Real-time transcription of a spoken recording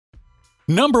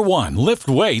Number 1, lift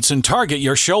weights and target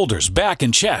your shoulders, back,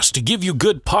 and chest to give you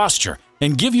good posture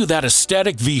and give you that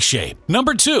aesthetic V shape.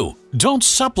 Number 2, don't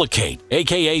supplicate,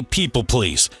 aka people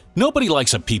please. Nobody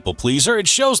likes a people pleaser. It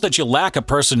shows that you lack a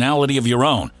personality of your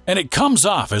own, and it comes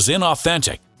off as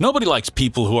inauthentic. Nobody likes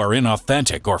people who are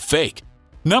inauthentic or fake.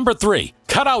 Number 3,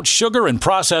 cut out sugar and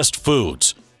processed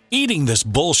foods. Eating this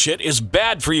bullshit is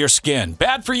bad for your skin,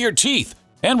 bad for your teeth,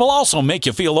 and will also make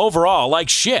you feel overall like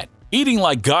shit. Eating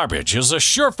like garbage is a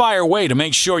surefire way to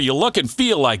make sure you look and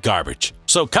feel like garbage.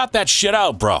 So cut that shit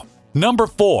out, bro. Number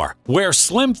 4, wear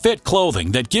slim fit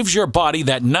clothing that gives your body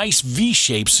that nice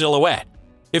V-shaped silhouette.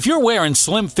 If you're wearing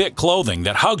slim fit clothing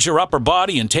that hugs your upper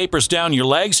body and tapers down your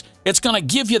legs, it's going to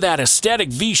give you that aesthetic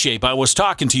V-shape I was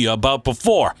talking to you about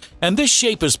before, and this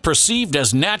shape is perceived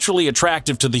as naturally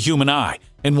attractive to the human eye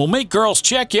and will make girls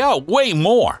check you out way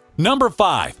more. Number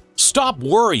 5, stop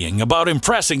worrying about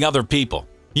impressing other people.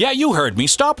 Yeah, you heard me.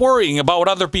 Stop worrying about what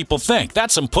other people think.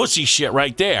 That's some pussy shit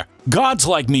right there. Gods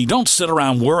like me don't sit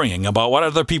around worrying about what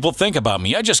other people think about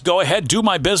me. I just go ahead, do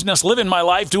my business, living my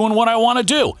life, doing what I want to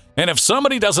do. And if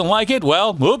somebody doesn't like it,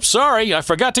 well, oops, sorry, I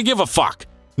forgot to give a fuck.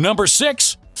 Number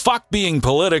 6, fuck being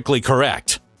politically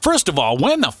correct. First of all,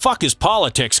 when the fuck is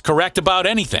politics correct about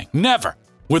anything? Never.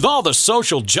 With all the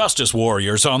social justice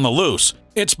warriors on the loose,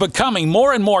 it's becoming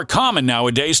more and more common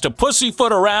nowadays to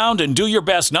pussyfoot around and do your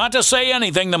best not to say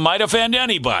anything that might offend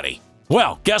anybody.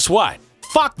 Well, guess what?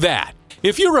 Fuck that.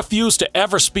 If you refuse to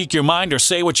ever speak your mind or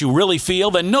say what you really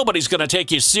feel, then nobody's going to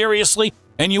take you seriously,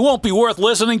 and you won't be worth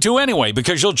listening to anyway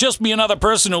because you'll just be another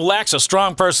person who lacks a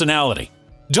strong personality.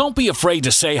 Don't be afraid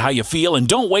to say how you feel, and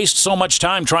don't waste so much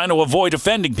time trying to avoid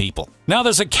offending people. Now,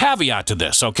 there's a caveat to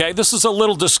this, okay? This is a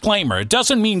little disclaimer. It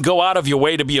doesn't mean go out of your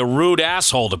way to be a rude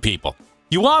asshole to people.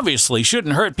 You obviously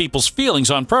shouldn't hurt people's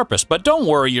feelings on purpose, but don't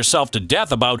worry yourself to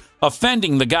death about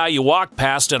offending the guy you walk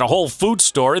past at a Whole Foods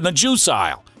store in the juice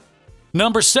aisle.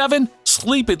 Number 7,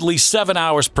 sleep at least 7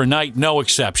 hours per night, no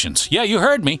exceptions. Yeah, you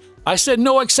heard me. I said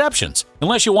no exceptions,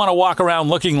 unless you want to walk around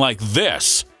looking like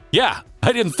this. Yeah,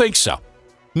 I didn't think so.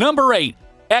 Number 8,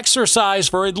 exercise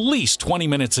for at least 20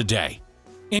 minutes a day.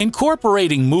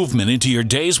 Incorporating movement into your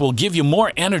days will give you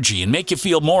more energy and make you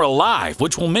feel more alive,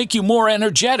 which will make you more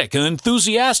energetic and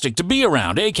enthusiastic to be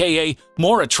around, aka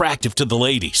more attractive to the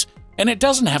ladies. And it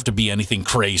doesn't have to be anything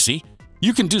crazy.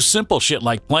 You can do simple shit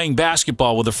like playing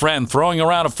basketball with a friend, throwing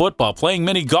around a football, playing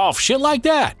mini golf, shit like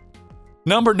that.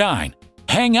 Number 9,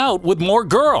 hang out with more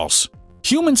girls.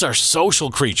 Humans are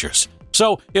social creatures.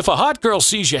 So, if a hot girl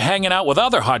sees you hanging out with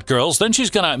other hot girls, then she's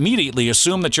going to immediately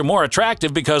assume that you're more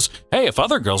attractive because, hey, if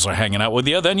other girls are hanging out with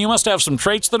you, then you must have some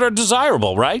traits that are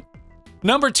desirable, right?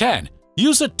 Number 10,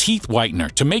 use a teeth whitener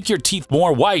to make your teeth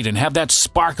more white and have that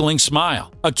sparkling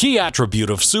smile. A key attribute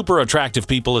of super attractive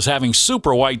people is having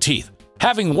super white teeth.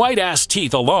 Having white-ass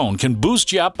teeth alone can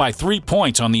boost you up by 3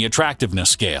 points on the attractiveness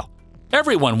scale.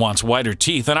 Everyone wants whiter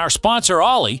teeth, and our sponsor,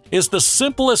 Ollie, is the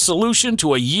simplest solution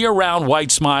to a year-round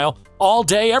white smile all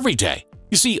day, every day.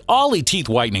 You see, Ollie teeth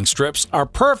whitening strips are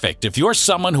perfect if you're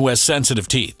someone who has sensitive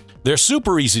teeth. They're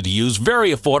super easy to use, very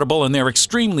affordable, and they're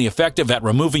extremely effective at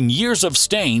removing years of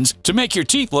stains to make your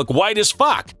teeth look white as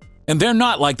fuck. And they're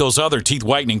not like those other teeth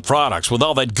whitening products with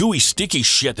all that gooey, sticky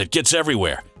shit that gets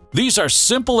everywhere. These are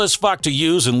simple as fuck to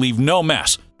use and leave no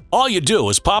mess. All you do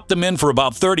is pop them in for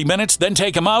about 30 minutes, then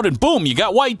take them out, and boom, you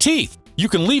got white teeth. You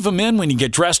can leave them in when you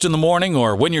get dressed in the morning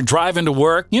or when you're driving to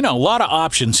work. You know, a lot of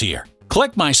options here.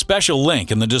 Click my special link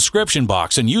in the description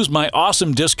box and use my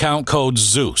awesome discount code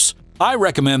ZEUS. I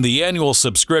recommend the annual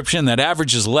subscription that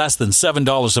averages less than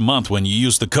 $7 a month when you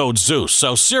use the code ZEUS,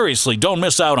 so seriously, don't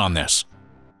miss out on this.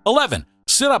 11.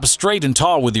 Sit up straight and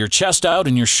tall with your chest out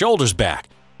and your shoulders back.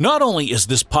 Not only is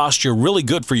this posture really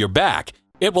good for your back,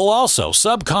 it will also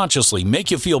subconsciously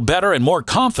make you feel better and more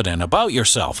confident about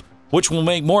yourself, which will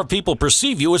make more people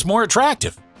perceive you as more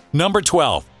attractive. Number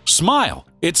 12. Smile.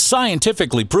 It's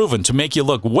scientifically proven to make you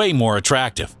look way more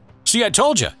attractive. See, I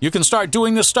told you, you can start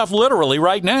doing this stuff literally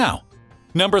right now.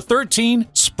 Number 13.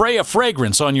 Spray a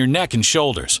fragrance on your neck and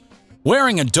shoulders.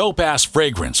 Wearing a dope-ass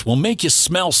fragrance will make you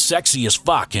smell sexy as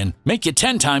fuck and make you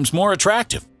 10 times more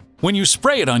attractive. When you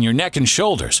spray it on your neck and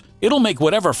shoulders, it'll make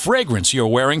whatever fragrance you're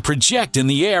wearing project in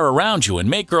the air around you and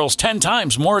make girls 10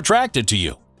 times more attracted to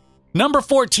you. Number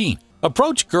 14.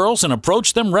 Approach girls and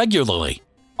approach them regularly.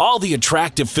 All the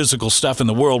attractive physical stuff in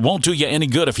the world won't do you any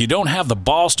good if you don't have the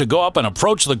balls to go up and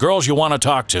approach the girls you want to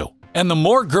talk to. And the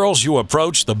more girls you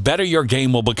approach, the better your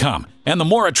game will become, and the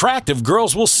more attractive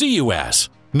girls will see you as.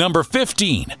 Number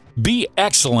 15. Be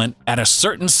excellent at a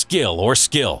certain skill or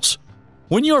skills.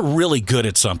 When you're really good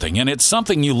at something and it's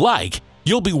something you like,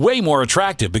 You'll be way more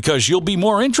attractive because you'll be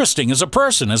more interesting as a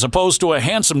person as opposed to a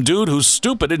handsome dude who's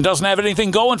stupid and doesn't have anything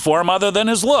going for him other than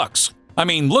his looks. I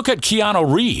mean, look at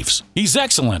Keanu Reeves. He's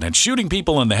excellent at shooting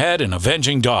people in the head and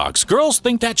avenging dogs. Girls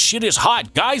think that shit is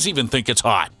hot. Guys even think it's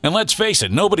hot. And let's face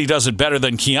it, nobody does it better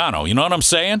than Keanu. You know what I'm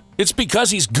saying? It's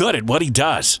because he's good at what he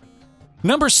does.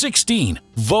 Number 16,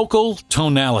 vocal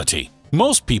tonality.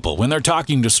 Most people, when they're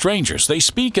talking to strangers, they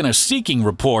speak in a seeking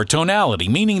rapport tonality,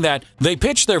 meaning that they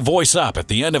pitch their voice up at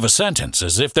the end of a sentence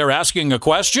as if they're asking a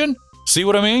question. See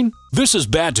what I mean? This is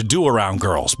bad to do around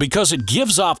girls because it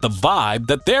gives off the vibe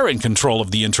that they're in control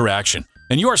of the interaction,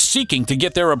 and you're seeking to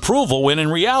get their approval when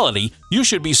in reality, you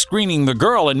should be screening the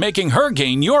girl and making her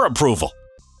gain your approval.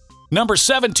 Number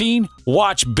 17,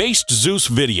 watch based Zeus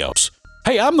videos.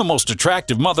 Hey, I'm the most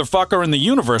attractive motherfucker in the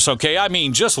universe, okay? I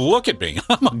mean, just look at me.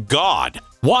 I'm a god.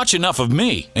 Watch enough of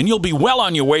me, and you'll be well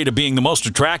on your way to being the most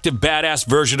attractive, badass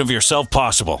version of yourself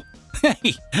possible.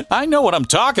 Hey, I know what I'm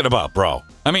talking about, bro.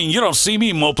 I mean, you don't see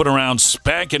me moping around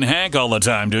spanking Hank all the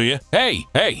time, do you? Hey,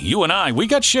 you and I, we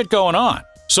got shit going on.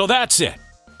 So that's it.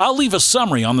 I'll leave a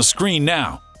summary on the screen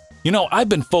now. You know, I've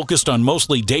been focused on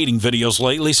mostly dating videos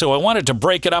lately, so I wanted to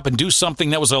break it up and do something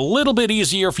that was a little bit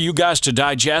easier for you guys to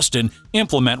digest and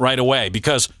implement right away,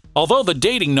 because although the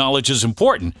dating knowledge is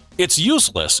important, it's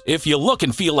useless if you look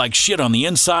and feel like shit on the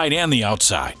inside and the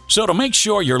outside. So to make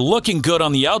sure you're looking good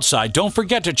on the outside, don't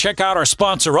forget to check out our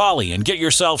sponsor Ollie and get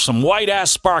yourself some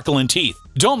white-ass sparkling teeth.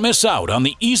 Don't miss out on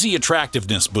the easy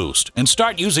attractiveness boost and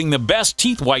start using the best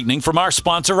teeth whitening from our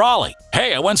sponsor Ollie.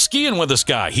 Hey, I went skiing with this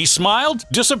guy. He smiled,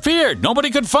 disappeared. Nobody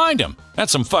could find him.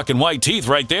 That's some fucking white teeth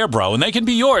right there, bro, and they can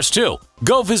be yours too.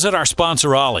 Go visit our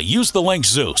sponsor Ollie. Use the link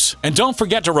Zeus. And don't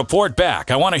forget to report back.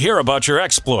 I want to hear about your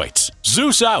exploits.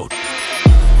 Zeus out.